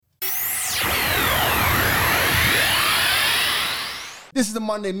This is the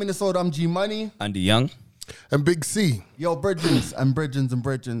Monday Minisode. I'm G Money. Andy Young. And Big C. Yo, brethrens and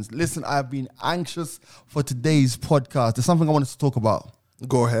brethrens. Listen, I've been anxious for today's podcast. There's something I wanted to talk about.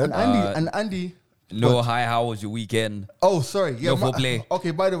 Go ahead. And Andy. No, hi, how was your weekend? Oh, sorry. Yeah, No foreplay. Okay,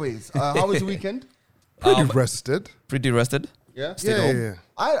 by the way, how was your weekend? Pretty rested. Pretty rested? Yeah? Yeah.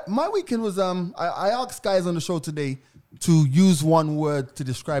 My weekend was, I asked guys on the show today to use one word to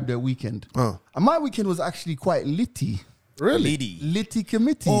describe their weekend. And my weekend was actually quite litty. Really? Litty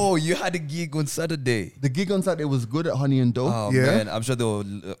committee. Oh, you had a gig on Saturday. The gig on Saturday was good at Honey and Dough. Oh, Yeah. man. I'm sure there were,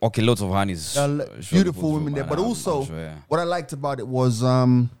 lots of honeys. Beautiful women there. But also, what I liked about it was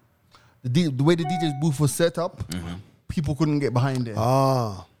the way the DJ's booth was set up, people couldn't get behind it.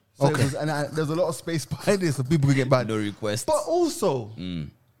 Ah. So Okay. there's a lot of space behind it, so people could get behind. No requests. But also,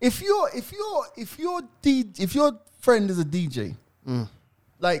 if your friend is a DJ,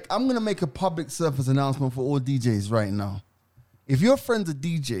 like I'm gonna make a public service announcement for all DJs right now. If your friend's a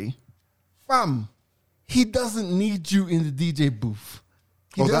DJ, fam, he doesn't need you in the DJ booth.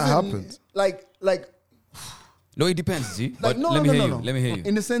 He Oh, that doesn't- happens. Like. No, it depends, see? Like, But no. Let me hear you.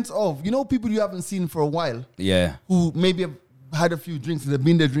 In the sense of, people you haven't seen for a while, Yeah. who maybe have had a few drinks and they've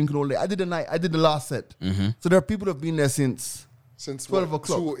been there drinking all day. I did the last set. So there are people that have been there since 12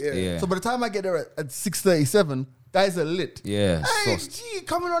 o'clock. Yeah. So by the time I get there at 6:37, guys are lit. Yeah, Hey, sauced. G,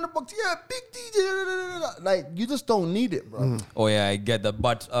 coming on the box. Yeah, big DJ. Like, you just don't need it, bro. Oh, yeah, I get that.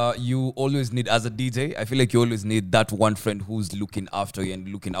 But you always need, as a DJ, I feel like you always need that one friend who's looking after you and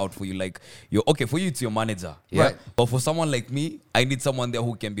looking out for you. Like, for you, it's your manager. Yeah. Right. But for someone like me, I need someone there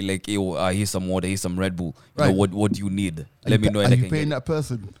who can be like, hey, here's some water, here's some Red Bull. You know, Right. what do you need? Let me know. Are And I you can paying get that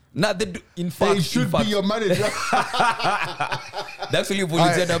person? Nah, in fact, They should be your manager. That's when you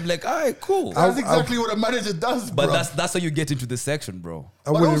volunteered. I'm like, all right, cool. That's exactly what a manager does, bro. But that's how you get into the section, bro.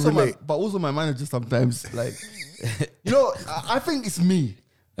 I wouldn't relate. But also my manager sometimes, like, I think it's me.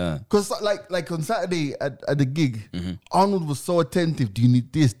 Because like on Saturday at the gig, Arnold was so attentive. Do you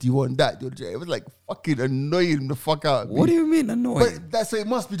need this? Do you want that? It was like fucking annoying the fuck out. What do you mean annoying? But so it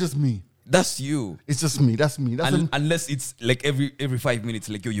must be just me. That's you. It's just me. That's me. Unless it's like every 5 minutes,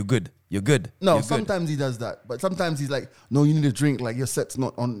 like, yo, you're good. You're good. No, You're good. sometimes he does that. But sometimes he's like, no, you need a drink. Like your set's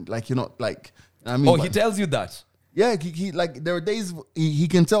not on. Like you're not like. I mean, Oh, he tells you that. yeah, he like there are days he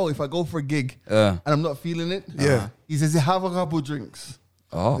can tell if I go for a gig and I'm not feeling it. Yeah. He says, have a couple drinks.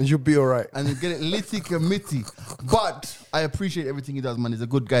 Oh. And you'll be all right. And you get it litty committee. But I appreciate everything he does, man. He's a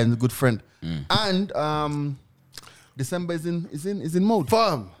good guy and a good friend. And December is in mode.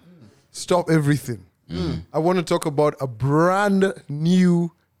 Fam, stop everything. I want to talk about a brand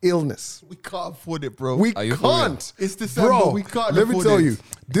new illness. We can't afford it, bro. We Are you for real? can't. It's December. Bro, We can't let me afford tell it. you.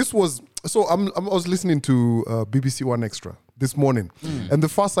 This was... So I was listening to BBC One Extra this morning. And the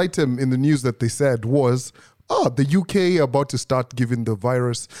first item in the news that they said was... the UK about to start giving the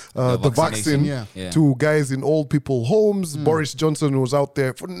virus, the vaccine Yeah. to guys in old people homes. Boris Johnson was out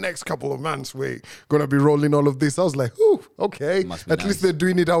there for the next couple of months. We're going to be rolling all of this. I was like, okay. Must be At least nice. they're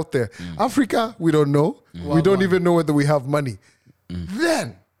doing it out there. Africa, we don't know. We don't even know whether we have money.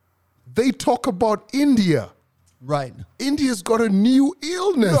 Then they talk about India. Right. India's got a new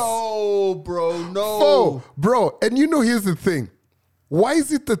illness. No, bro. No. Oh, bro. And here's the thing. Why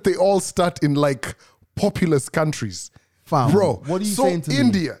is it that they all start in like populous countries? Fam, Bro, what are you so saying to me?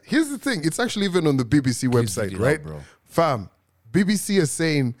 India, here's the thing. It's actually even on the BBC website, it right? up, bro. Fam, BBC is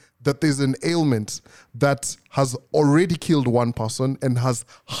saying that there's an ailment that has already killed one person and has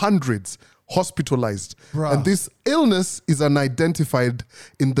hundreds hospitalized. Bruh. And this illness is unidentified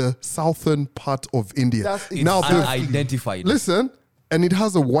in the southern part of India. That's It's now, the- unidentified. listen, and it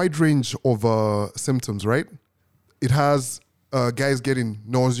has a wide range of symptoms, right? It has guys getting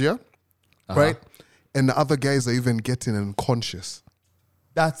nausea, right? And the other guys are even getting unconscious.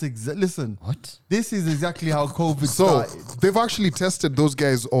 That's listen. What? This is exactly how COVID So started. they've actually tested those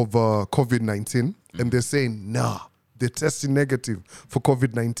guys of COVID-19 and they're saying, nah, they're testing negative for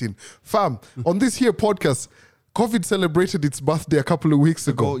COVID-19. Fam, on this here podcast, COVID celebrated its birthday a couple of weeks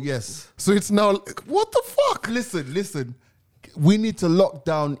ago. Oh, yes. So it's now, what the fuck? Listen. We need to lock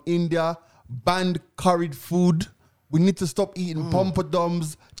down India, ban curried food. We need to stop eating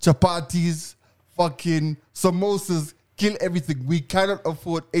pompadums, chapatis, fucking samosas, kill everything. We cannot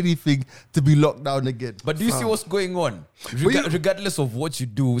afford anything to be locked down again. But do you see what's going on? Regardless of what you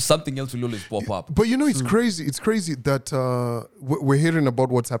do, something else will always pop up. But it's crazy. It's crazy that we're hearing about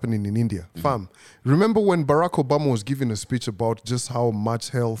what's happening in India. Fam, remember when Barack Obama was giving a speech about just how much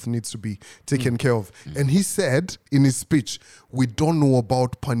health needs to be taken care of? And he said in his speech, we don't know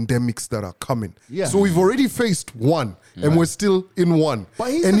about pandemics that are coming. Yeah. So we've already faced one and we're still in one.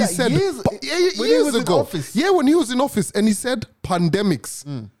 But he and said that years- when he years was in ago. office. Yeah, when he was in office. this, and he said pandemics.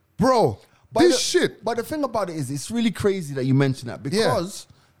 Bro, shit. But the thing about it is, it's really crazy that you mention that because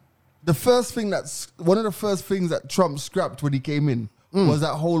one of the first things that Trump scrapped when he came in was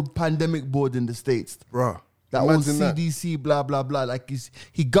that whole pandemic board in the States. Bro. That whole CDC, blah, blah, blah. Like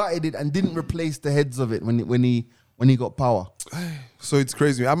he gutted it and didn't replace the heads of it when he got power. So it's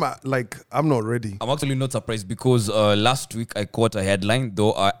crazy. I'm not ready. I'm actually not surprised because last week I caught a headline,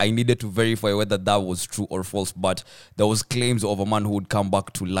 though I needed to verify whether that was true or false, but there was claims of a man who would come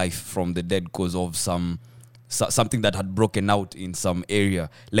back to life from the dead because of something that had broken out in some area,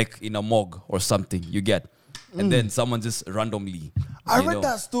 like in a morgue or something, you get. And then someone just randomly. I read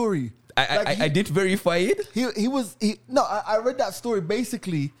that story. I didn't verify it. I read that story.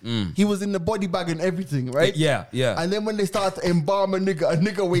 Basically, he was in the body bag and everything, right? Yeah. And then when they start to embalm a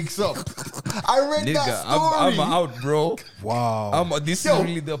nigga wakes up. I read that story. I'm out, bro. Wow. This is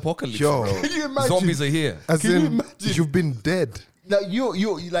really the apocalypse, bro. Can you imagine? Zombies are here. As Can you in, imagine? you've been dead.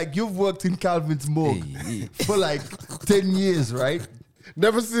 Like you've worked in Calvin's morgue for like 10 years, right?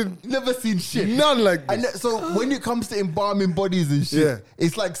 Never seen shit. None like this. And so when it comes to embalming bodies and shit,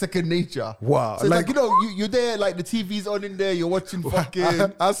 it's like second nature. Wow. So it's like you're there, like the TV's on in there, you're watching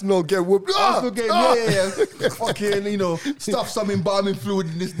fucking Arsenal get whooped. Arsenal game, yeah. Fucking, stuff some embalming fluid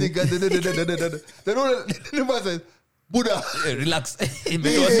in this nigga. Then all the man says, Buddha. Yeah, relax.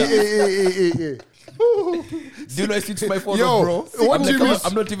 Hey. Do you know I switch my phone Yo, off, bro? what do you mean?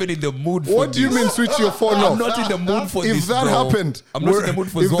 I'm not even in the mood for What do you this. mean switch your phone I'm off? not in the mood for If this, that bro. happened, I'm not in the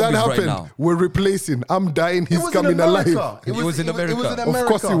mood for zombies right now. we're replacing. I'm dying. He's It was coming in America. alive. It was in America. Of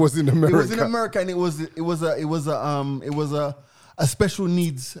course it was in America. It was in America, and it was a special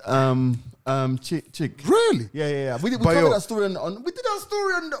needs chick. Really? Yeah. We But covered yo- that story we did that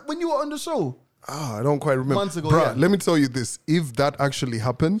story when you were on the show. I don't quite remember. Months ago, Bruh, yeah. let me tell you this. If that actually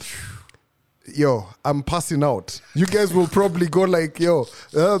happened, yo, I'm passing out. You guys will probably go like, the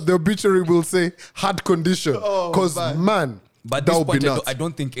obituary will say heart condition. Because, man, But at that this would point, be nuts. I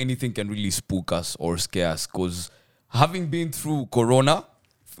don't think anything can really spook us or scare us because having been through Corona,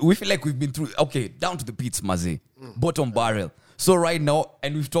 we feel like we've been through, down to the pits, Mazi, bottom barrel. So right now,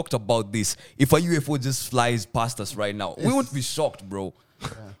 and we've talked about this, if a UFO just flies past us right now, we won't be shocked, bro. Yeah.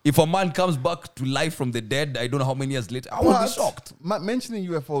 If a man comes back to life from the dead, I don't know how many years later, I won't be shocked. Mentioning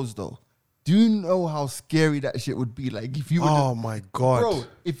UFOs though, do you know how scary that shit would be? Like if you were Oh my God. bro,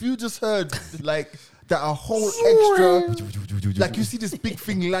 if you just heard like that a whole extra, like you see this big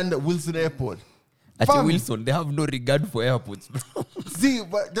thing land at Wilson Airport. At Fam. Wilson, they have no regard for airports, bro. See,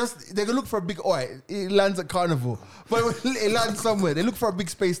 but they can look for a big. It lands at Carnival, but it lands somewhere. They look for a big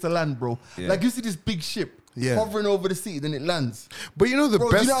space to land, bro. Yeah. Like you see this big ship hovering over the sea, then it lands. But you know the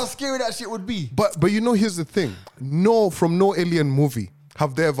Bro, best. do you know how scary that shit would be? But here's the thing. From no alien movie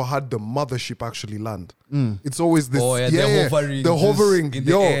have they ever had the mothership actually land. It's always this. They're hovering. The hovering. In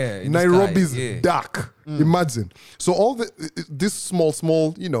the air, in the Nairobi's sky, yeah. dark. Imagine. So all this small,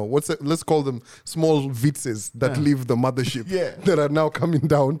 let's call them small vitzes that leave the mothership that are now coming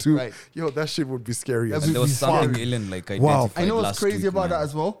down to, that shit would be scary. That'd as be There was something scary. alien like Wow. identified I know what's last crazy week, about man. that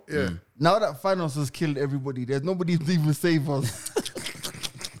as well. Yeah. Now that Thanos has killed everybody, there's nobody to even save us.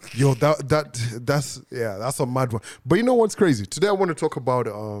 Yo, that's a mad one. But you know what's crazy? Today I want to talk about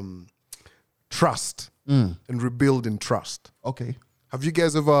trust and rebuilding trust. Okay. Have you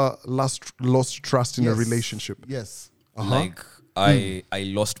guys ever lost trust in a relationship? Yes. Like I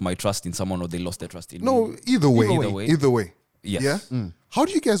lost my trust in someone or they lost their trust in me. No, either way. Either way. Yes. Yes. Yeah. How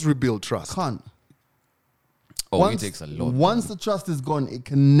do you guys rebuild trust? Can't. Oh, it takes a lot. Once the trust is gone, it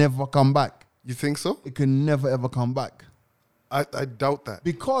can never come back. You think so? It can never ever come back. I doubt that.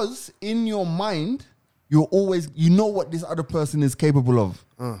 Because in your mind, you know what this other person is capable of.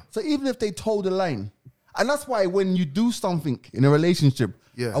 So even if they told a line, and that's why when you do something in a relationship,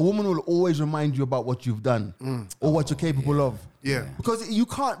 a woman will always remind you about what you've done or what you're capable of. Yeah. Because you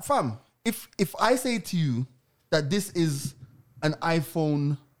can't, fam. If I say to you that this is an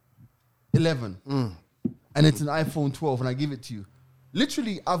iPhone 11 and it's an iPhone 12 and I give it to you,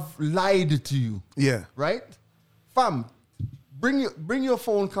 literally I've lied to you. Yeah. Right? Fam, bring your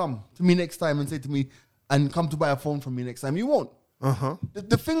phone, come to me next time and say to me, and come to buy a phone from me next time. You won't.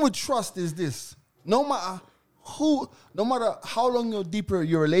 The thing with trust is this. No matter how long deeper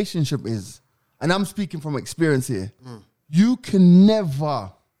your relationship is, and I'm speaking from experience here, you can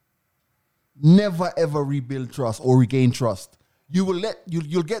never ever rebuild trust or regain trust.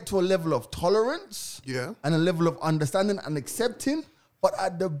 You'll get to a level of tolerance and a level of understanding and accepting, but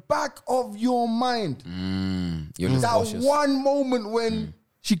at the back of your mind, You're just that cautious. one moment when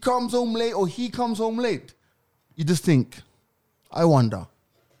she comes home late or he comes home late, you just think, I wonder,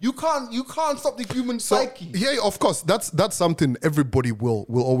 You can't stop the human psyche. Yeah, of course. That's something everybody will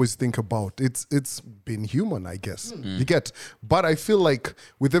always think about. It's been human, I guess. You get. But I feel like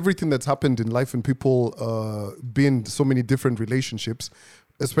with everything that's happened in life and people being so many different relationships,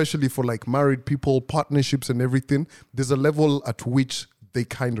 especially for like married people, partnerships and everything, there's a level at which they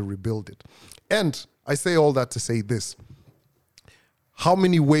kind of rebuild it. And I say all that to say this. How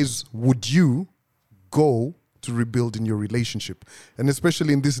many ways would you go to rebuild in your relationship? And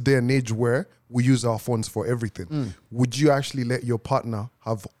especially in this day and age where we use our phones for everything, would you actually let your partner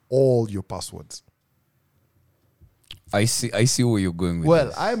have all your passwords? I see where you're going with Well,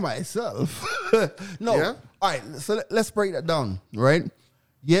 this. I myself, no. Yeah? All right, so let's break that down, right?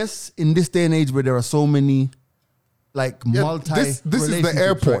 Yes, in this day and age where there are so many, like multi. This is the relationships,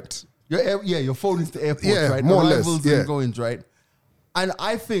 airport. Right? Your phone is the airport, Yeah, right? more or less, Arrivals yeah. and goings, right? And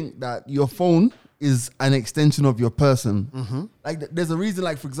I think that your phone is an extension of your person. Like, there's a reason.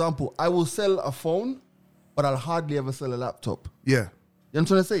 Like, for example, I will sell a phone, but I'll hardly ever sell a laptop. Yeah. You know what I'm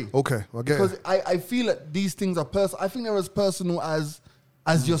trying to say? Okay. Okay. Because I feel that these things are personal. I think they're as personal as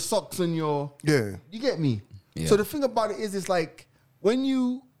your socks and your. Yeah. You get me? Yeah. So the thing about it is, it's like when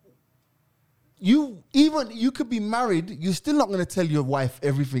you could be married, you're still not gonna tell your wife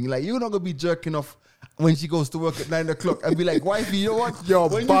everything. Like, you're not gonna be jerking off when she goes to work at 9 o'clock and be like, wifey, you know what? Yo,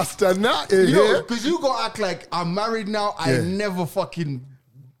 When bastard now. because you go act like I'm married now. I Yeah. never fucking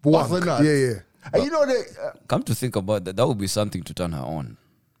Wank. bust a nut. Yeah, yeah. And you know that Come to think about that, that would be something to turn her on.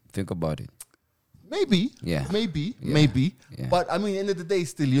 Think about it. maybe, Yeah. maybe. Yeah. But I mean, end of the day,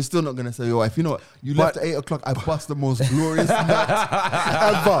 still, you're still not gonna say your wife. You know what? You left at 8 o'clock. I bust the most glorious nut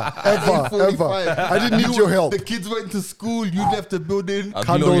ever. 8:45. I didn't need your help. The kids went to school. You left the building. A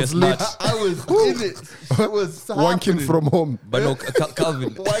Candles glorious lit. nut. I was in it. It was Wanking happening. from home. But no,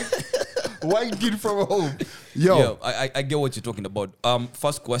 Calvin. Wanking from home. Yo. Yeah, I get what you're talking about.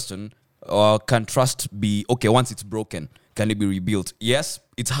 First question: can trust be okay once it's broken? Can it be rebuilt? Yes,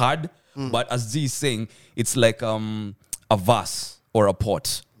 it's hard, but as Z is saying, it's like a vase or a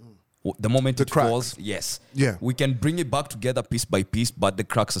pot. The moment it cracks. falls, yes, Yeah. we can bring it back together piece by piece, but the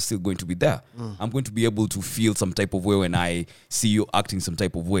cracks are still going to be there. I'm going to be able to feel some type of way when I see you acting some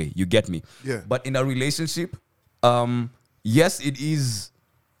type of way. You get me? Yeah. But in a relationship, yes, it is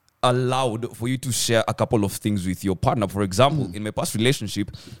allowed for you to share a couple of things with your partner. For example, in my past relationship,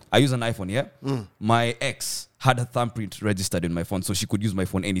 I use an iPhone, yeah? My ex had her thumbprint registered in my phone, so she could use my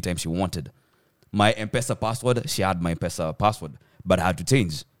phone anytime she wanted. My M-Pesa password, she had my M-Pesa password, but I had to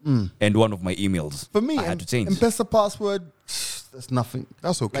change. And one of my emails, For me, I had to change. M-Pesa password, that's nothing.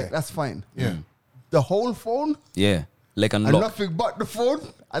 That's okay. Like, that's fine. Yeah. The whole phone Yeah, like and unlock. nothing but the phone.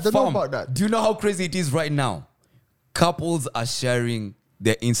 I don't know Fam, about that. Do you know how crazy it is right now? Couples are sharing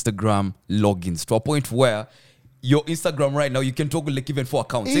their Instagram logins to a point where your Instagram right now, you can toggle like even 4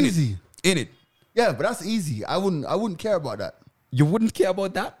 accounts. Easy. In it. Yeah, but that's easy. I wouldn't care about that. You wouldn't care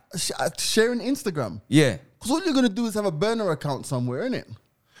about that? Sharing Instagram. Yeah. Because all you're gonna do is have a burner account somewhere, innit?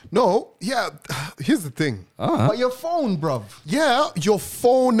 No, yeah. Here's the thing. But your phone, bruv. Yeah, your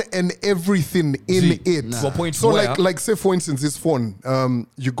phone and everything in See, it. to a point so where- like say for instance, this phone,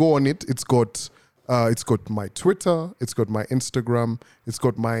 you go on it, it's got my Twitter, it's got my Instagram, it's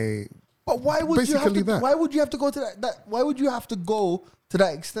got my But why would you have Basically to? that. Why would you have to go to that? Why would you have to go to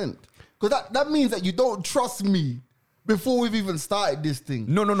that extent? Because that means that you don't trust me before we've even started this thing.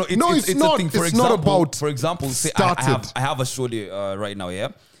 No. It's a not. thing. For It's example, not about for example, say started. I have a shorty right now, yeah?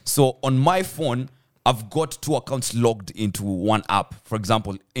 So on my phone, I've got 2 accounts logged into one app. For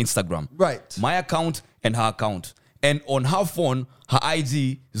example, Instagram. Right. My account and her account. And on her phone, her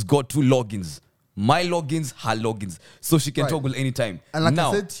IG has got 2 logins. My logins, her logins. So she can Right. toggle anytime. And like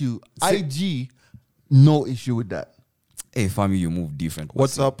now, I said to you, say- IG, no issue with that. Hey, family, you move different.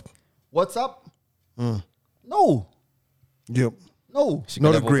 what's up? What's up? No, Yep. no. She Not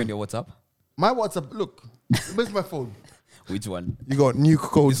can have agree. opened your WhatsApp? My WhatsApp. Look, where's my phone? Which one? You got new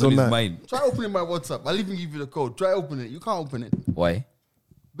codes This one on is that. mine. Try opening my WhatsApp. I'll even give you the code. Try open it. You can't open it Why?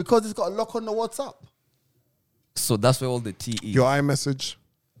 because it's got a lock on the WhatsApp. So that's where all the T is. Your iMessage.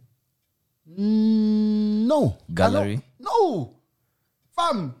 No. Gallery? I don't- No.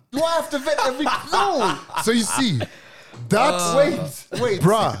 Fam, do I have to vet every? No. So you see, that's Wait.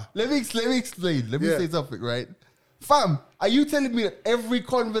 Bruh. Let me explain. Let me Yeah. say something, right? Fam, are you telling me that every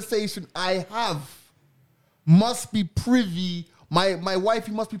conversation I have must be privy, my wife,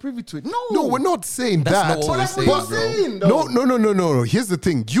 you must be privy to it. No, we're not saying That's that. not what we're saying, But- bro. No. Here's the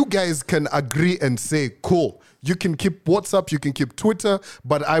thing. You guys can agree and say, cool. You can keep WhatsApp, you can keep Twitter,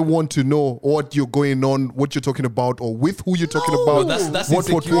 but I want to know what you're going on, what you're talking about, or with who you're talking No. about. Bro, that's what.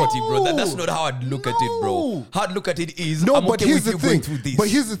 insecurity, bro. That's not how I'd look at it, bro. No. How I'd look at it is, No, I'm but okay here's with the you going thing. through this. But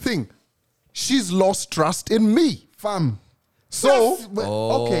here's the thing. She's lost trust in me. Fam. So, Yes, but-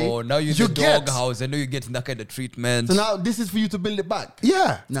 Oh, okay. now you're You the get- doghouse. I know you're getting that kind of treatment. So now this is for you to build it back.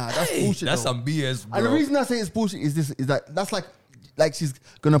 yeah. Nah, that's Hey, bullshit. that's though. some BS, bro. And the reason I say it's bullshit is that's like she's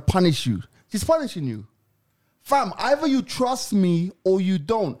gonna punish you. She's punishing you. Fam, either you trust me or you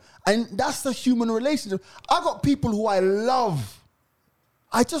don't. And that's the human relationship. I got people who I love.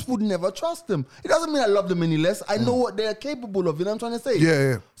 I just would never trust them. It doesn't mean I love them any less. I know what they're capable of. You know what I'm trying to say?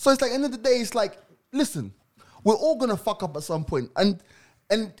 Yeah. So it's like, end of the day, it's like, listen, we're all gonna fuck up at some point. And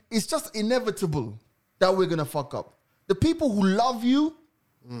it's just inevitable that we're gonna fuck up. The people who love you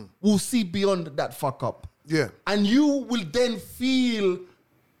will see beyond that fuck up. Yeah. And you will then feel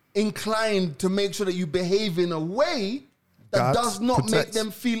inclined to make sure that you behave in a way that That does not make protects.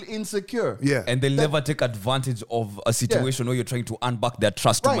 them feel insecure. Yeah. And they'll never take advantage of a situation where you're trying to unback their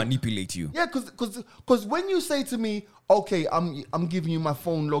trust Right. to manipulate you. Yeah, because when you say to me, okay, I'm giving you my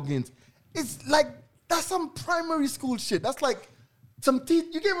phone logins, it's like that's some primary school shit. That's like some teeth.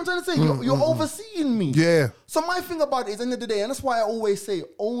 You get what I'm trying to say? You're overseeing me. Yeah. So my thing about it is, end of the day, and that's why I always say,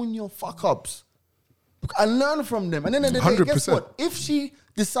 own your fuck ups and learn from them. And then at the end of the day, guess 100%. what? If she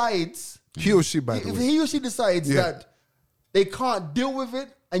decides, He or she, by the if way. he or she decides Yeah. that they can't deal with it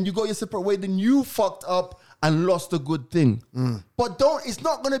and you go your separate way, then you fucked up and lost a good thing. But it's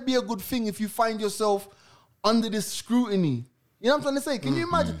not going to be a good thing if you find yourself under this scrutiny. You know what I'm trying to say? Can you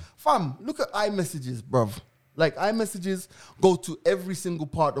imagine? Fam, look at iMessages, bruv. Like iMessages go to every single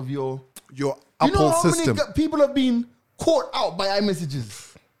part of your Your you know Apple how system. many people have been caught out by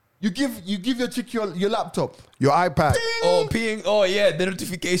iMessages? You give your chick your laptop. Your iPad. Oh, peeing. Oh, yeah, the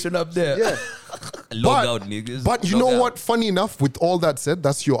notification up there. Yeah. Log out, niggas. But you Log know out. what? Funny enough, with all that said,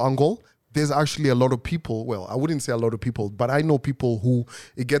 that's your angle. There's actually a lot of people. Well, I wouldn't say a lot of people, but I know people who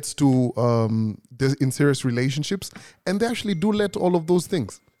it gets to they're in serious relationships, and they actually do let all of those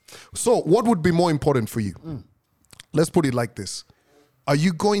things. So, what would be more important for you? Let's put it like this: are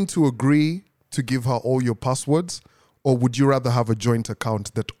you going to agree to give her all your passwords, or would you rather have a joint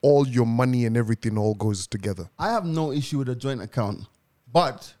account that all your money and everything all goes together? I have no issue with a joint account,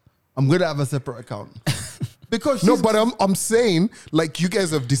 but I'm gonna have a separate account because No, she's- but I'm saying like you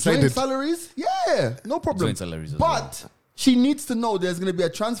guys have decided. joint salaries, yeah, no problem. Joint salaries as but she needs to know there's gonna be a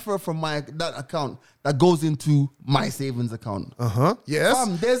transfer from that account that goes into my savings account.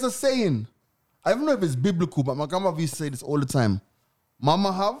 Yes. There's a saying. I don't know if it's biblical, but my grandmother used to say this all the time.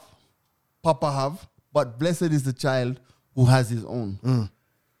 Mama have, Papa have, but blessed is the child who has his own.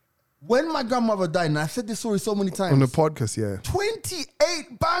 When my grandmother died, and I've said this story so many times. On the podcast, yeah.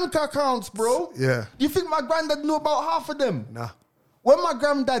 28 bank accounts, bro. Yeah. Do you think my granddad knew about half of them? Nah. When my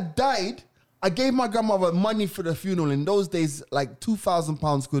granddad died, I gave my grandmother money for the funeral. In those days, like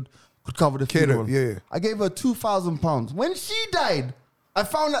 £2,000 could cover the Cater, funeral. yeah. I gave her £2,000. When she died, I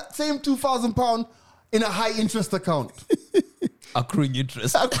found that same £2,000 in a high interest account. Accruing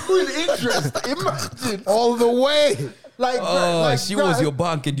interest. Accrued interest. Imagine. All the way. Like, Oh, like she was your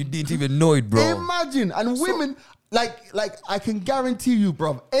bank and you didn't even know it, bro. Imagine. And women, like I can guarantee you,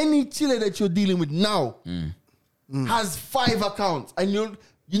 bro, any chiller that you're dealing with now has 5 accounts. And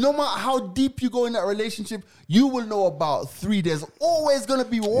you know how deep you go in that relationship, you will know about 3. There's always going to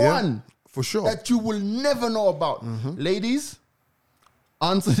be one for sure. that you will never know about. Ladies,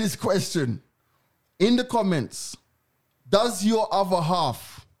 answer this question in the comments. Does your other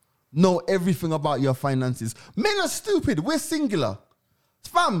half know everything about your finances? Men are stupid. We're singular.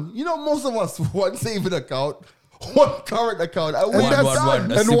 Fam, you know most of us one saving account, one current account, and we're that's- done.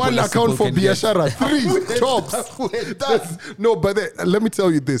 As and simple one as account simple for can get. Biashara. 3 jobs. We're done. No, but let me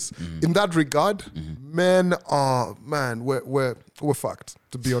tell you this. In that regard, men are we're fucked,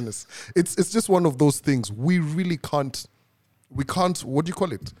 to be honest. It's just one of those things. We really can't what do you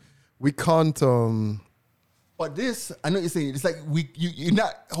call it? We can't But this, I know what you're saying. It's like you in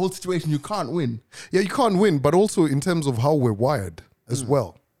that whole situation, you can't win. you can't win, but also in terms of how we're wired as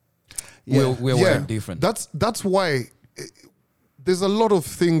well. We're wired different. That's why there's a lot of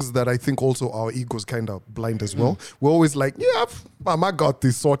things that I think also our egos kind of blind as well. We're always like, Mom, I got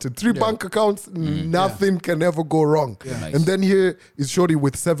this sorted. 3 bank accounts, nothing can ever go wrong. Nice. And then here is Shorty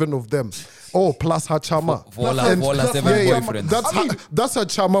with 7 of them. Oh, plus her chama. For all her 7 boyfriends. That's her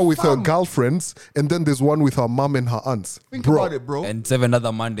chama with her girlfriends, and then there's one with her mom and her aunts. Think Bro, about it, bro. And 7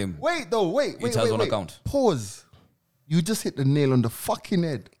 other mandem. Wait, Each has one account. Pause. you just hit the nail on the fucking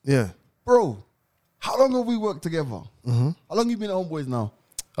head. Yeah. Bro, how long have we worked together? How long you been at Homeboys now?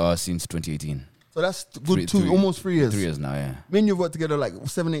 Since 2018. So that's good almost 3 years. 3 years now, yeah. Me and you've worked together like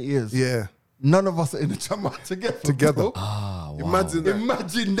 7-8 years. Yeah. None of us are in the chama together. Bro. Ah, wow.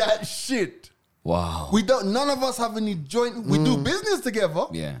 Imagine that. Shit. Wow. None of us have any joint. We do business together.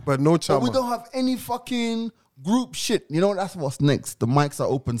 Yeah. But no But chama. we don't have any fucking group shit. You know, that's what's next. The mics are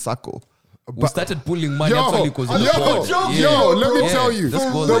open, Sacco. We started pulling money actually because of the yo, pod. let me tell you, this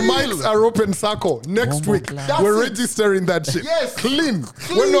goes the on. mics are open, Sacco. Next my week, God. we're That's it. registering that shit. Yes. Clean.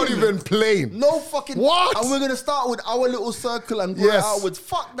 We're not even playing. No fucking. What? And we're going to start with our little circle and go Yes. outwards.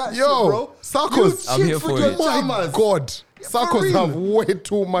 Fuck that Yo, shit, bro. Saccos. I'm You here chick for with your it. My chamas. God. Saccos real. have way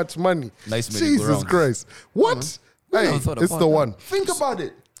too much money. Nice Jesus merry-go-rounds. Christ. What? Hey, never thought it's about the that. one. Think about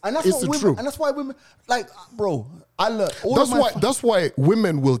it. And that's It's what the women, truth. and that's why women, like, bro, I learned. That's why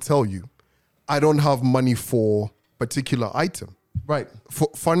women will tell you, I don't have money for particular item. Right. For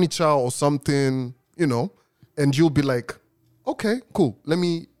furniture or something, you know, and you'll be like, okay, cool. Let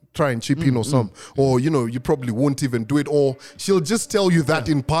me try and chip in or something. Or, you know, you probably won't even do it. Or she'll just tell you that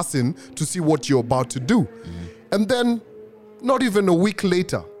in passing to see what you're about to do. And then not even a week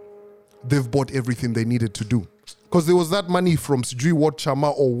later, they've bought everything they needed to do. Because there was that money from Sijui what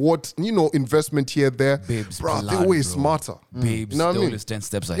chama or what, you know, investment here, there. Babes, bro, blood, they're way bro. smarter. Babes, You know what I they're mean? always 10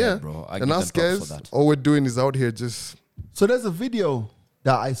 steps ahead, Yeah. bro. I And give us them props guys, for that. all we're doing is out here just... So there's a video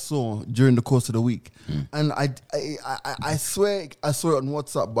that I saw during the course of the week, and I swear I saw it on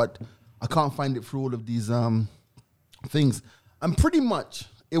WhatsApp, but I can't find it through all of these things. And pretty much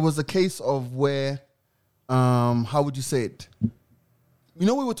it was a case of where, how would you say it? You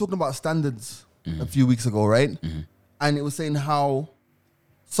know, we were talking about standards a few weeks ago, right? And it was saying how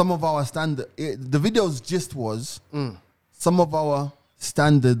some of our the video's gist was some of our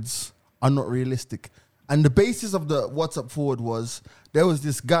standards are not realistic. And the basis of the WhatsApp forward was there was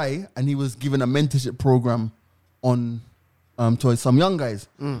this guy and he was given a mentorship program on to some young guys.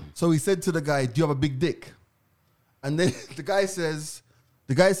 So he said to the guy, "Do you have a big dick?" And then the guy says,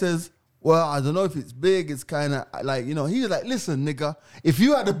 "Well, I don't know if it's big. It's kind of like, you know." He was like, "Listen, nigga, if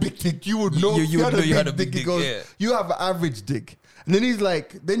you had a big dick, you would know. You would know you had a big He dick, goes, yeah. "You have an average dick." And then he's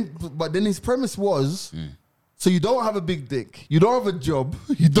like, but then his premise was, so you don't have a big dick, you don't have a job,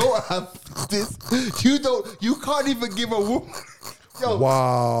 you don't have this, you can't even give a woman. Yo,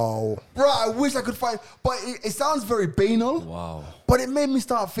 Wow. bro, I wish I could find, but it sounds very banal. Wow. But it made me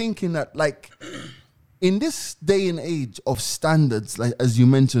start thinking that, like, in this day and age of standards, like as you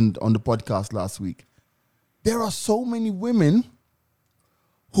mentioned on the podcast last week, there are so many women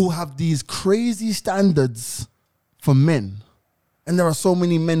who have these crazy standards for men. And there are so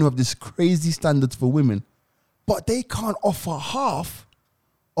many men who have these crazy standards for women. But they can't offer half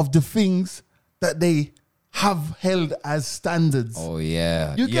of the things that they have held as standards. Oh,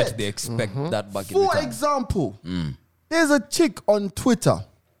 yeah. You Yet get- they expect that back in For return. example, there's a chick on Twitter.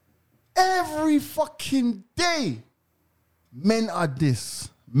 Every fucking day, men are this,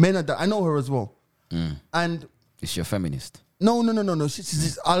 men are that. I know her as well. And Is she a feminist? no.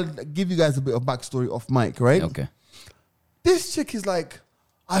 She's I'll give you guys a bit of backstory off mic, right? Okay. This chick is like,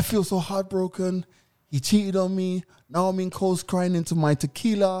 I feel so heartbroken. He cheated on me. Now I'm in coast crying into my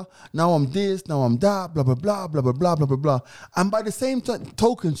tequila. Now I'm this, now I'm that, blah, blah, blah, blah, blah, blah, blah, blah, blah. And by the same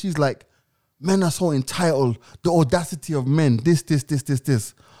token, she's like, men are so entitled. The audacity of men, this.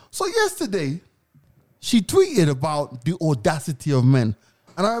 So yesterday, she tweeted about the audacity of men.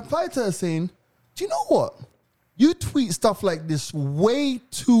 And I replied to her saying, do you know what? You tweet stuff like this way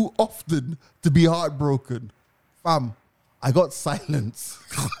too often to be heartbroken. Fam, I got silence.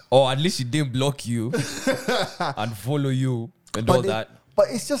 Or at least she didn't block you and follow you and all that. But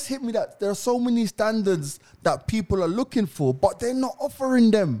it's just hit me that there are so many standards that people are looking for, but they're not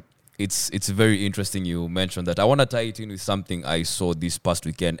offering them. It's very interesting you mentioned that. I want to tie it in with something I saw this past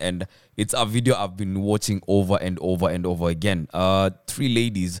weekend, and it's a video I've been watching over and over and over again. 3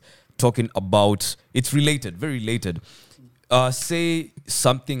 ladies talking about, it's related, very related. Say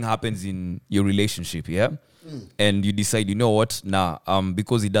something happens in your relationship, yeah? And you decide, you know what,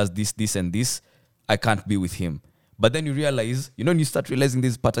 because he does this, and this, I can't be with him. But then you realize, and you start realizing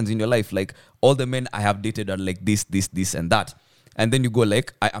these patterns in your life, like all the men I have dated are like this, and that. And then you go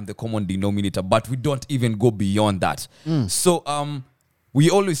like, I am the common denominator, but we don't even go beyond that. So we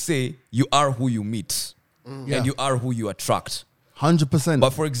always say you are who you meet and you are who you attract. 100%.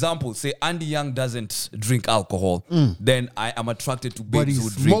 But for example, say Andy Young doesn't drink alcohol, then I am attracted to but he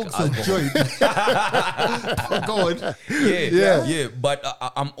babes who drink smokes a alcohol. joint. Go on. Yeah. But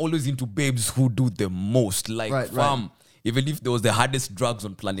I'm always into babes who do the most. Like, Right, fam, Even if there was the hardest drugs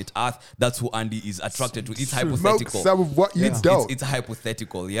on planet Earth, that's who Andy is attracted to. It's Smoke hypothetical. some of what you don't. It's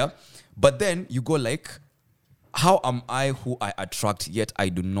hypothetical, yeah. But then you go like, how am I who I attract, yet I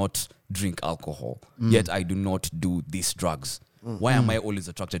do not drink alcohol, yet I do not do these drugs? Why am I always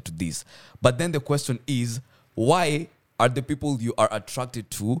attracted to this? But then the question is, why are the people you are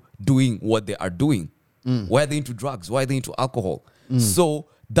attracted to doing what they are doing? Why are they into drugs? Why are they into alcohol? So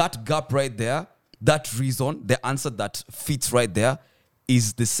that gap right there, that reason, the answer that fits right there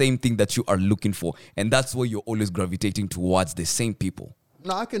is the same thing that you are looking for. And that's why you're always gravitating towards the same people.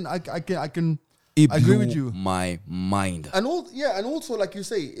 No, I can It I agree blew with you. my mind. And also like you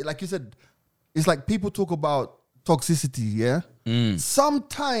said, it's like people talk about toxicity, yeah?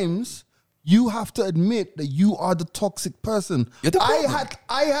 Sometimes you have to admit that you are the toxic person. You're the I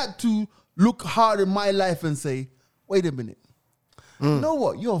problem. had to look hard in my life and say, wait a minute. You know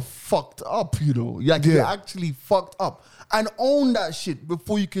what? You're fucked up, you know. You're actually fucked up. And own that shit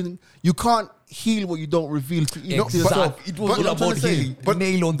before you can't heal what you don't reveal to eat. Exactly. yourself. It was But all I'm trying about to say, healing.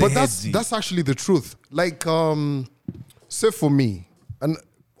 Nail on the But head. that's actually the truth. Like, say for me, and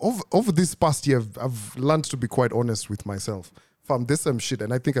over this past year, I've learned to be quite honest with myself. Fam, there's some shit,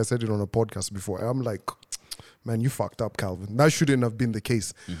 and I think I said it on a podcast before. I'm like, man, you fucked up, Calvin. That shouldn't have been the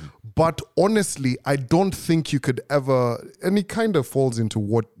case. But honestly, I don't think you could ever, and it kind of falls into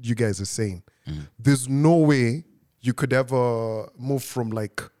what you guys are saying. There's no way you could ever move from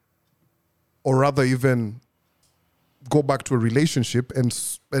like, or rather even go back to a relationship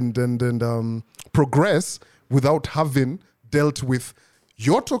and progress without having dealt with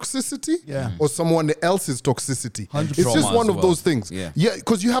your toxicity or someone else's toxicity. 100%. It's just Trauma one as of well. those things. Yeah.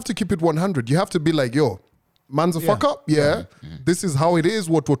 Because you have to keep it 100. You have to be like, yo, man's a fuck up. Yeah. This is how it is.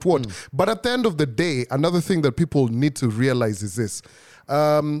 What. But at the end of the day, another thing that people need to realize is this.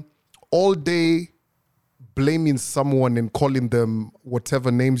 All day blaming someone and calling them whatever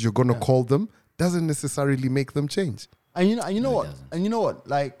names you're going to call them doesn't necessarily make them change. And you know what?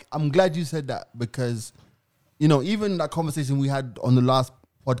 Like, I'm glad you said that because, you know, even that conversation we had on the last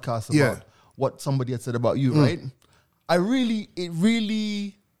podcast about what somebody had said about you, right? It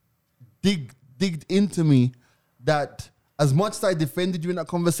really digged into me that as much as I defended you in that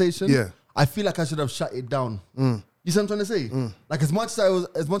conversation, I feel like I should have shut it down. You see what I'm trying to say? Like as much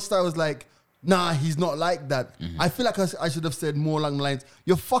as I was like, nah, he's not like that. I feel like I should have said more along the lines,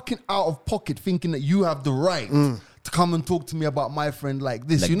 you're fucking out of pocket thinking that you have the right to come and talk to me about my friend like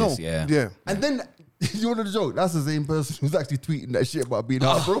this, Like you know? this, yeah. Yeah. And then, you know the joke? That's the same person who's actually tweeting that shit about being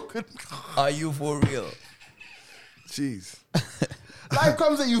heartbroken. Are you for real? Jeez. Life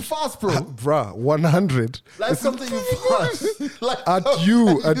comes at you fast, bro. Bruh, 100. Life comes at you fast. Life At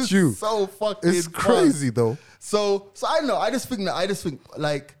comes you. So fucking It's fast. crazy though. So I don't know. I just think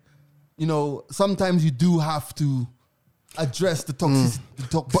like, you know, sometimes you do have to address the toxicity.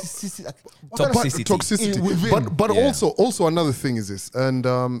 Toxicity. Within. But Yeah. also another thing is this, and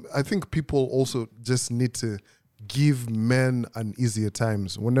I think people also just need to give men an easier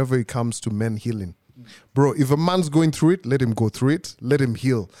times whenever it comes to men healing. Bro, if a man's going through it, let him go through it. Let him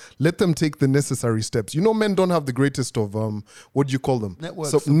heal. Let them take the necessary steps. You know, men don't have the greatest of what do you call them?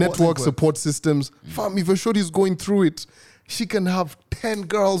 Network support systems. Fam, if a shorty's going through it, she can have 10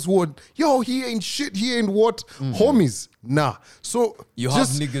 girls who are, yo, he ain't shit, he ain't what? Homies. Nah. So You have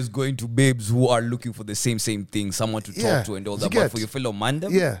niggas going to babes who are looking for the same thing, someone to Yeah, talk to and all you that. get. But for your fellow man,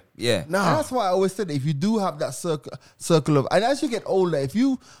 them, Yeah. yeah. Nah. And that's why I always said, if you do have that circle of, and as you get older, if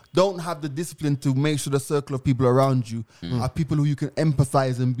you don't have the discipline to make sure the circle of people around you are people who you can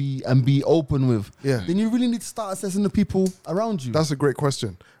empathize and be open with, then you really need to start assessing the people around you. That's a great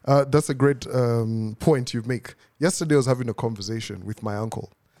question. That's a great point you make. Yesterday, I was having a conversation with my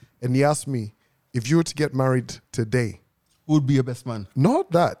uncle, and he asked me, if you were to get married today, Who would be your best man?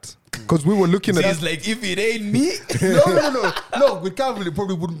 not that, because we were looking at. He's like, if it ain't me, No. With Calvin, it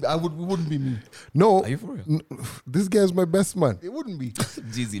probably wouldn't. It wouldn't be me. No, Are you for real? this guy's my best man. It wouldn't be.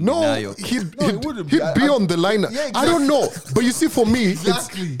 Jeez, in No, denial. he'd wouldn't be. be on the lineup. Yeah, I don't know, but you see, for me,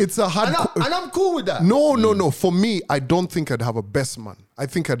 Exactly. it's a hard. And I'm cool with that. No. For me, I don't think I'd have a best man. I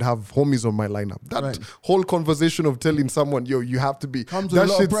think I'd have homies on my lineup. That Right. whole conversation of telling someone, yo, you have to be. Comes with a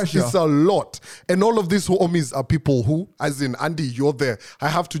that lot of shit's pressure. it's a lot. And all of these homies are people who, as in, Andy, you're there. I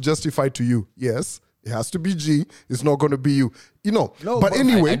have to justify to you. Yes, it has to be G. It's not going to be you. You know. No, but but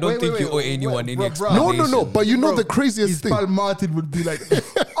anyway. I don't think you owe anyone any bro, explanation. No. But you know Bro, the craziest his thing. pal Martin would be like,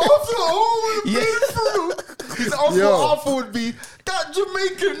 His offer would be, that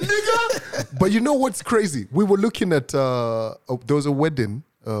Jamaican nigga. But you know what's crazy? We were looking at, there was a wedding.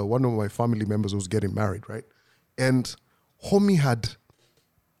 One of my family members was getting married, right? And homie had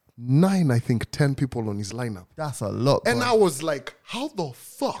 9, I think 10 people on his lineup. That's a lot. And bro. I was like, how the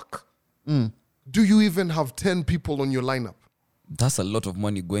fuck do you even have 10 people on your lineup? That's a lot of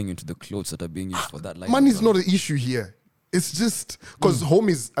money going into the clothes that are being used for that. Money's not an issue here. It's just because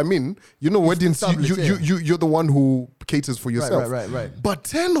homies, I mean, weddings, you're the one who caters for yourself. Right. But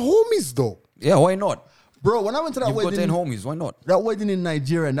 10 homies though. Yeah, why not? Bro, when I went to that You've got wedding, 10 homies, why not? that wedding in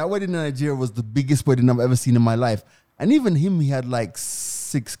Nigeria was the biggest wedding I've ever seen in my life. And even him, he had like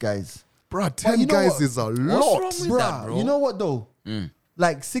 6 guys. Bruh, 10 you know guys what? is a wrong lot. with that, bro? You know what though?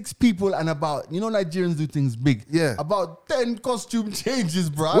 Like 6 people and about, Nigerians do things big. Yeah. About 10 costume changes,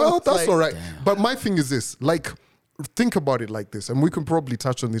 bro. Well, that's all right. But my thing is this, like, think about it like this, and we can probably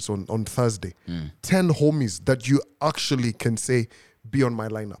touch on this on Thursday. 10 homies that you actually can say, be on my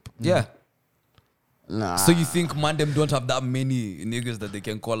lineup. Yeah. Nah. So you think Mandem don't have that many niggas that they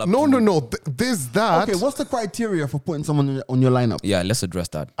can call up? No. to? There's that. Okay, what's the criteria for putting someone on your lineup? Yeah, let's address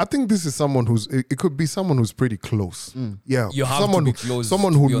that. I think this is someone it could be someone who's pretty close. Yeah. You have someone to be close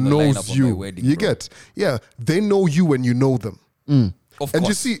someone to who be on the knows lineup of you. my wedding, You bro. get? Yeah. They know you and you know them. Of And course.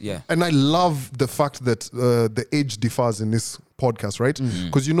 you see, yeah. and I love the fact that the age differs in this podcast, right?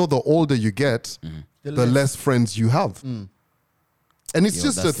 Because the older you get, the less friends you have. And it's Yo,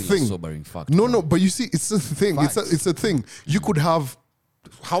 just a that's still thing. sobering fact, No, but you see, it's a thing. Facts. It's a thing. You could have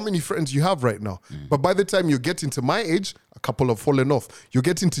how many friends you have right now, but by the time you get into my age, a couple have fallen off. You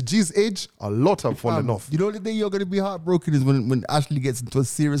get into G's age, a lot have fallen off. You know the day you're gonna be heartbroken is when Ashley gets into a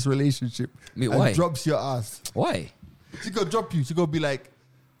serious relationship and why? drops your ass. Why? She gonna drop you. She gonna be like,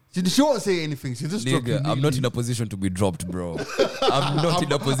 she won't say anything. She just drop you. Nigga, I'm not in a position to be dropped, bro. I'm not in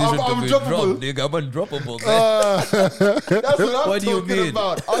a position I'm to be droppable. dropped, nigga. I'm undroppable, man. That's what I'm What do you talking mean?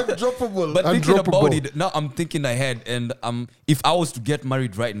 about. Undroppable. But thinking Undroppable. about it, now I'm thinking ahead, and if I was to get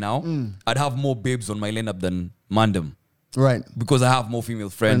married right now, I'd have more babes on my lineup than Mandem, right. because I have more female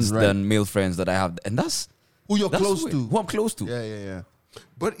friends Friends, right. than male friends that I have, and that's Who you're close weird. to. Who I'm close to. Yeah.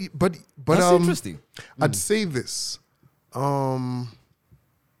 But That's interesting. I'd say this.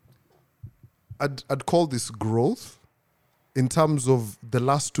 I'd call this growth in terms of the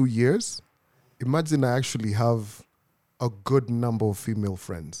last 2 years. Imagine I actually have a good number of female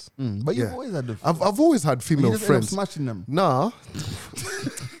friends. But you've always had the. I've always had you female just end up friends. smashing them. Nah.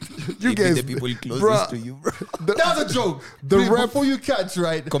 You Maybe guys, the people closest bruh, to you, bro. That's a joke. the rep- Before you catch,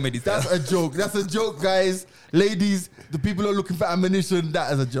 right? Comedy That's style. a joke. That's a joke, guys. Ladies, the people who are looking for ammunition,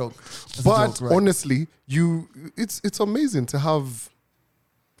 that is a joke. That's a But joke, right? honestly, it's amazing to have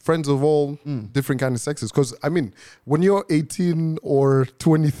friends of all different kind of sexes. Because I mean, when you're 18 or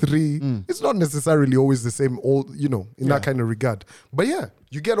 23, it's not necessarily always the same. In that kind of regard. But yeah,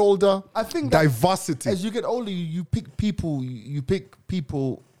 you get older. I think that diversity. as you get older, you pick people. You pick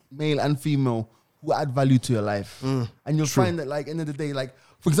people, male and female, who add value to your life, and you'll find that, like, end of the day, like,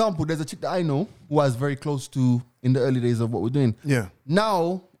 for example, there's a chick that I know who I was very close to in the early days of what we're doing. Yeah.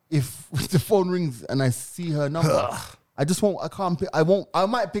 Now, if the phone rings and I see her number, I just won't. I can't. I won't. I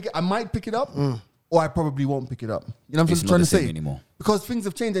might pick it. I might pick it up, or I probably won't pick it up. You know what I'm It's just not trying the to say? same anymore. Because things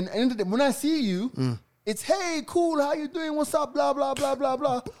have changed. And at the end of the day, when I see you, it's hey, cool. How you doing? What's up? Blah blah blah blah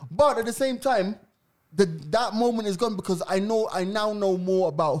blah. But at the same time, that moment is gone because I now know more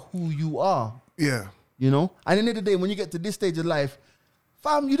about who you are. Yeah. You know. And at the end of the day, when you get to this stage of life,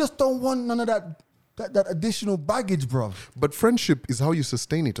 fam, you just don't want none of that additional baggage, bro. But friendship is how you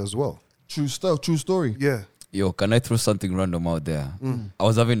sustain it as well. True stuff. True story. Yeah. Yo, can I throw something random out there? I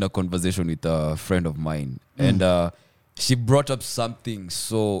was having a conversation with a friend of mine, and she brought up something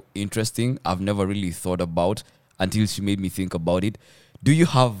so interesting I've never really thought about until she made me think about it. Do you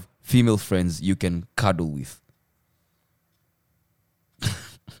have female friends you can cuddle with?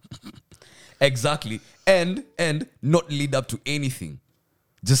 Exactly. And not lead up to anything.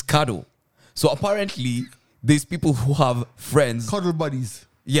 Just cuddle. So apparently, there's people who have friends. Cuddle buddies.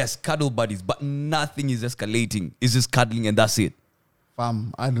 Yes, cuddle buddies, but nothing is escalating. It's just cuddling and that's it.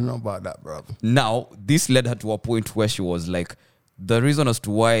 Fam, I don't know about that, bro. Now, this led her to a point where she was like, the reason as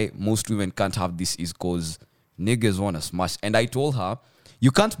to why most women can't have this is because niggas want to smash. And I told her, you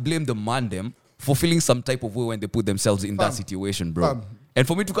can't blame the man them for feeling some type of way when they put themselves in that situation, bro. Fam. And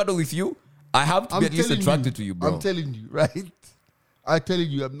for me to cuddle with you, I have to be at least telling attracted to you, bro. I'm telling you, right? I'm telling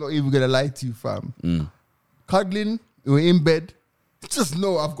you, I'm not even gonna lie to you, fam. Cuddling, we're in bed. Just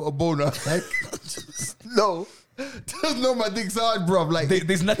know I've got a boner. Like, just know my dick's hard, bro. Like,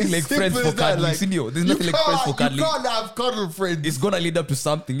 There's nothing it's like simple friends for as that. cuddling, Like, Sinio. There's you nothing like friends for can't- cuddling. You can't have cuddle friends. It's gonna lead up to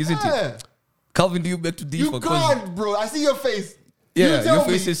something, isn't Yeah. it? Calvin, do you beg to differ? You can't, bro. I see your face. Yeah, You tell your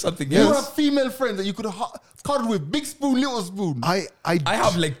me face is something You else. have female friends that you could cuddle with, big spoon, little spoon. I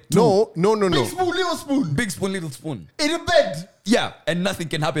have like two. No. Big spoon, little spoon. Big spoon, little spoon. In a bed. Yeah, and nothing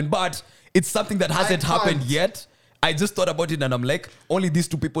can happen. But it's something that hasn't happened can't. yet. I just thought about it and I'm like, only these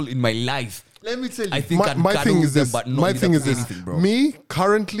two people in my life. Let me tell you. I think My thing is them, this. but not My thing is this. anything, bro. Me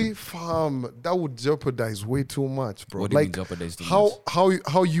currently, fam, that would jeopardize way too much, bro. What do you mean jeopardize too how much? how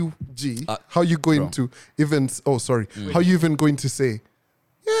you how you going bro. to even? Oh, sorry. How you even going to say?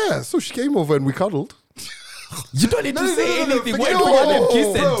 Yeah, so she came over and we cuddled. You don't need to say anything. Why forget do you about want it. to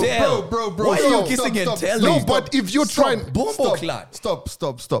kiss and tell? Bro. Why are you Stop, kissing and stop, telling? No, stop, but if you're stop, trying, Bombo clat.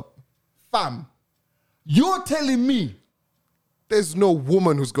 Stop. Fam, you're telling me there's no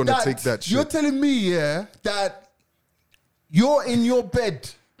woman who's gonna that take that you're shit. telling me, yeah, that you're in your bed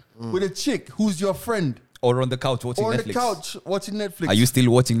with a chick who's your friend Or on the couch watching or on Netflix. the couch watching Netflix. Are you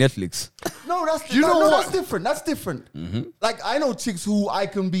still watching Netflix? No, that's You know what? that's different. That's different. Like I know chicks who I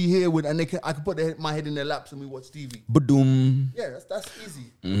can be here with, and I can put my head in their laps and we watch TV. Badoom. Yeah, that's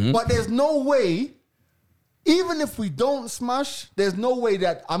easy. But there's no way, even if we don't smash, there's no way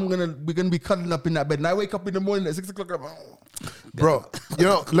that we're gonna be cuddling up in that bed. And I wake up in the morning at 6 o'clock. I'm like, Bro, you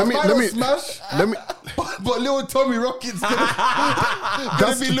know, let if I don't me smash. let me But little Tommy Rockets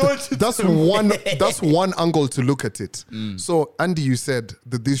gonna be launched. that's one angle to look at it. So Andy, you said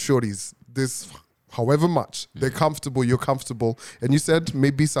that these shorties, this however much they're comfortable, you're comfortable, and you said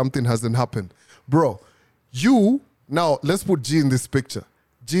maybe something hasn't happened. Bro, you now let's put G in this picture.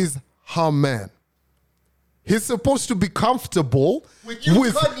 G's her man. He's supposed to be comfortable With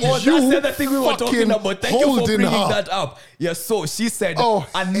you cuddling. Oh, you that's the other thing we were talking fucking about. Thank you for holding bringing her. that up. Yeah, so she said, Oh,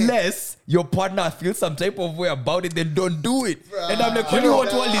 unless your partner feels some type of way about it, then don't do it. And I'm like, what world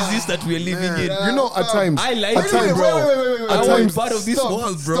is this that we're living in? You know, at times, I like at it, times, bro. At I want times, part of this Stop,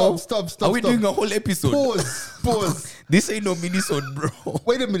 world, bro. stop, Are we doing a whole episode? Pause. This ain't no Minisode, bro.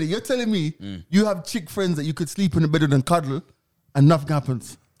 Wait a minute. You're telling me you have chick friends that you could sleep in the bed with and cuddle, and nothing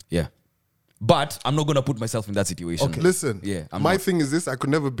happens. Yeah. But I'm not going to put myself in that situation. Okay. Listen, Yeah, I'm my not. thing is this: I could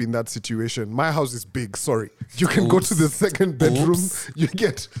never be in that situation. My house is big. Sorry, you can go to the second bedroom. Oops. You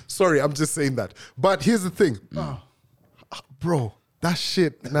get. Sorry, I'm just saying that. But here's the thing, bro. That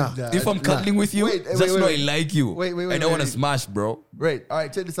shit. Nah. If I'm cuddling with you, Wait, just wait, know wait. I like you. Wait, I don't want to wait. smash, bro. Right. All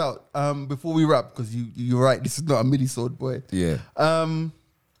right. Check this out. Before we wrap, because you're right. This is not a mini-sode, boy. Yeah.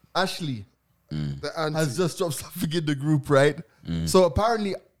 Ashley The auntie. has just dropped something in the group, right? So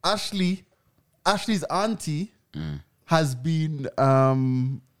apparently, Ashley's auntie has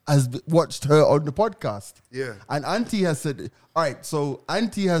watched her on the podcast. Yeah. And auntie has said, all right. So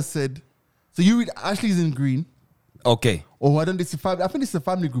auntie has said, so you read Ashley's in green. Okay. Oh, I don't. This is family. I think it's a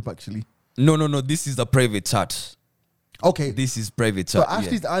family group actually. No. This is a private chat. Okay. This is private So chat.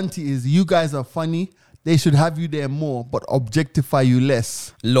 Ashley's auntie is, you guys are funny. They should have you there more, but objectify you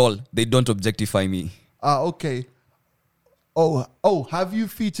less. Lol, they don't objectify me. Okay. Oh, have you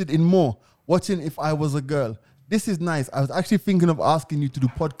featured in more? Watching If I Was a Girl. This is nice. I was actually thinking of asking you to do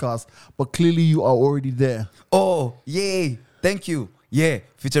podcast, but clearly you are already there. Oh, yay. Thank you. Yeah,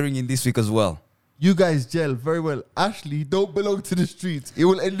 featuring in this week as well. You guys gel very well. Ashley, don't belong to the streets. It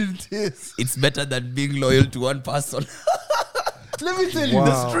will end in tears. It's better than being loyal to one person. Let me tell you, Wow.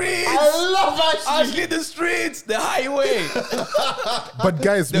 The streets. I love Ashley. Ashley, the streets, the highway. But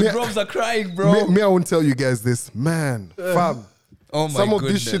guys, The drums are crying, bro. me, I won't tell you guys this, man, fam. Oh my Some of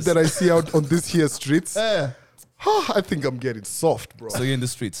goodness. this shit that I see out on this here streets, Eh. I think I'm getting soft, bro. So you're in the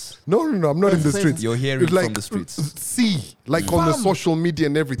streets. No, I'm not in the Same. streets. You're hearing It's from the streets. See, like on the Fam. social media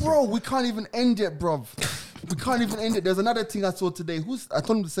and everything. Bro, we can't even end it, bro. We can't even end it. There's another thing I saw today. I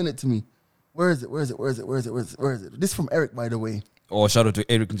told him to send it to me. Where is it? This is from Eric, by the way. Oh, shout out to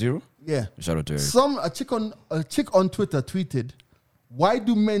Eric Zero. Yeah. Shout out to Eric. A chick on Twitter tweeted, "Why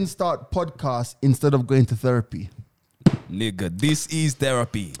do men start podcasts instead of going to therapy?" Nigga, this is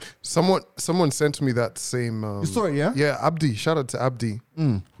therapy. Someone sent me that same. You saw it, yeah? Yeah, Abdi. Shout out to Abdi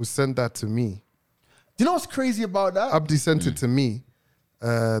who sent that to me. Do you know what's crazy about that? Abdi sent it to me.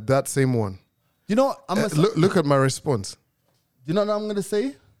 That same one. You know, Look at my response. you know what I'm gonna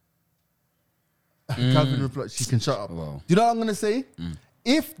say? Calvin replied, "She can shut up." Wow. Do you know what I'm gonna say?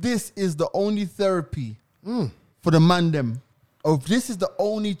 If this is the only therapy for the man them, or if this is the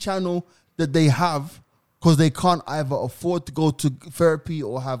only channel that they have, because they can't either afford to go to therapy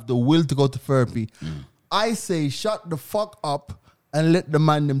or have the will to go to therapy, I say shut the fuck up and let the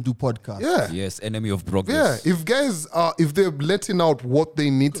man them do podcasts. Yeah. Yes, enemy of Yeah. progress. If guys are, if they're letting out what they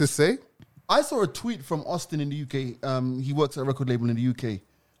need to say, I saw a tweet from Austin in the UK. He works at a record label in the UK.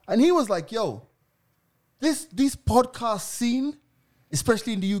 And he was like, yo, this podcast scene,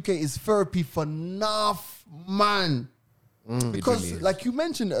 especially in the UK, is therapy for enough, man. Because, really is. like you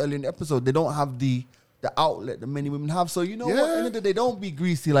mentioned earlier in the episode, they don't have the outlet that many women have. So you know what? At the end of the day, don't be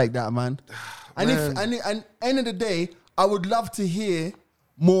greasy like that, man. And and end of the day, I would love to hear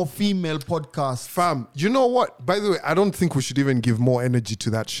more female podcasts. Fam, you know what? By the way, I don't think we should even give more energy to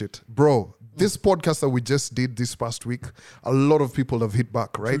that shit. Bro, this podcast that we just did this past week, a lot of people have hit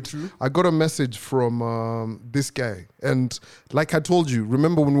back, right? True. I got a message from this guy. And like I told you,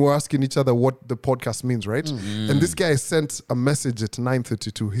 remember when we were asking each other what the podcast means, right? And this guy sent a message at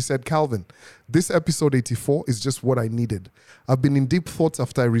 9:32. He said, Calvin, this episode 84 is just what I needed. I've been in deep thoughts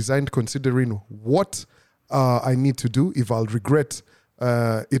after I resigned, considering what I need to do if I'll regret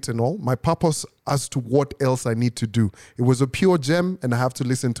it and all. My purpose as to what else I need to do. It was a pure gem and I have to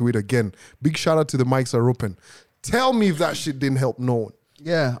listen to it again. Big shout out to the mics are open. Tell me if that shit didn't help no one.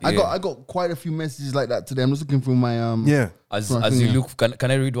 Yeah, I got quite a few messages like that today. I'm just looking through my As you look,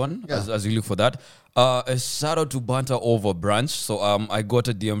 can I read one? Yeah. As you look for that, a shout out to Banter Over Branch. So I got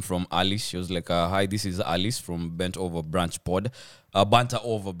a DM from Alice. She was like, "Hi, this is Alice from Bent Over Branch Pod, Banter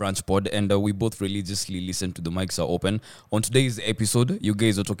Over Branch Pod," and we both religiously listen to the mics are open. On today's episode, you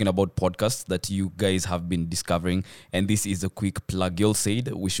guys are talking about podcasts that you guys have been discovering, and this is a quick plug. Y'all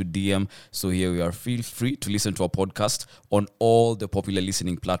said we should DM, so here we are. Feel free to listen to our podcast on all the popular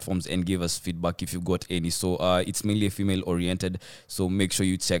listening platforms and give us feedback if you've got any. So it's mainly female oriented, so make sure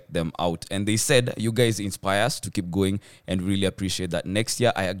you check them out. And they said you guys inspire us to keep going and really appreciate that. Next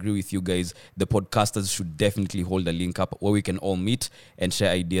year, I agree with you guys. The podcasters should definitely hold a link up where we can all meet and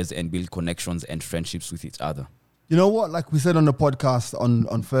share ideas and build connections and friendships with each other. You know what? Like we said on the podcast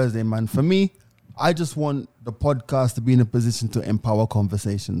on Thursday, man, for me, I just want the podcast to be in a position to empower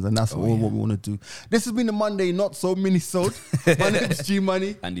conversations, and that's what we want to do. This has been the Monday Not So Minisode. My name is G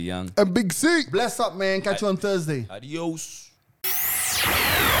Money. And the young. And Big C. Bless up, man. Catch you on Thursday. Adios.